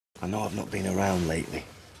I know I've not been around lately.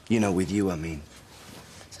 You know, with you, I mean.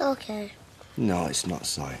 It's okay. No, it's not,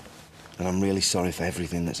 Si. And I'm really sorry for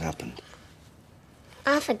everything that's happened.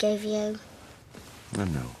 I forgive you. I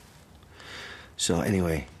know. So,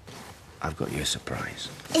 anyway, I've got you a surprise.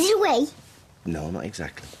 Is it a wee? No, not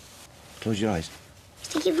exactly. Close your eyes.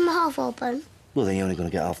 To keep them half open. Well, then you're only going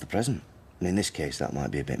to get half the present. And in this case, that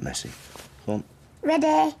might be a bit messy. Come on.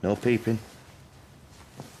 Ready? No peeping.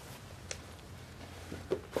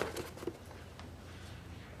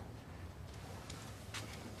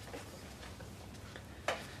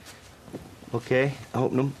 OK,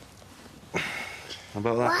 open them. How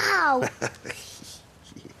about that? Wow!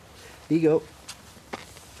 Here you go.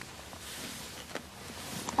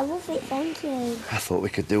 I love it, thank you. I thought we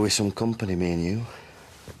could do with some company, me and you.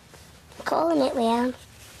 I'm calling it Leanne.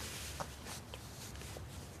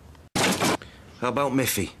 How about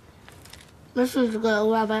Miffy? Miffy's a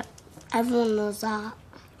girl rabbit. Everyone knows that.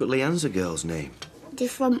 But Leanne's a girl's name.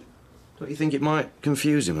 Different. Don't you think it might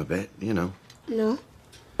confuse him a bit, you know? No.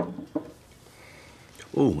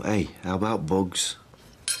 Oh, hey, how about Bugs?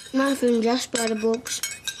 Nothing just by the bugs.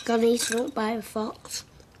 Got eaten up by a fox.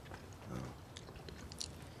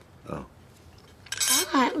 Oh. I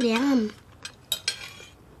like Leanne.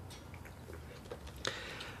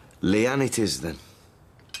 Leanne it is, then.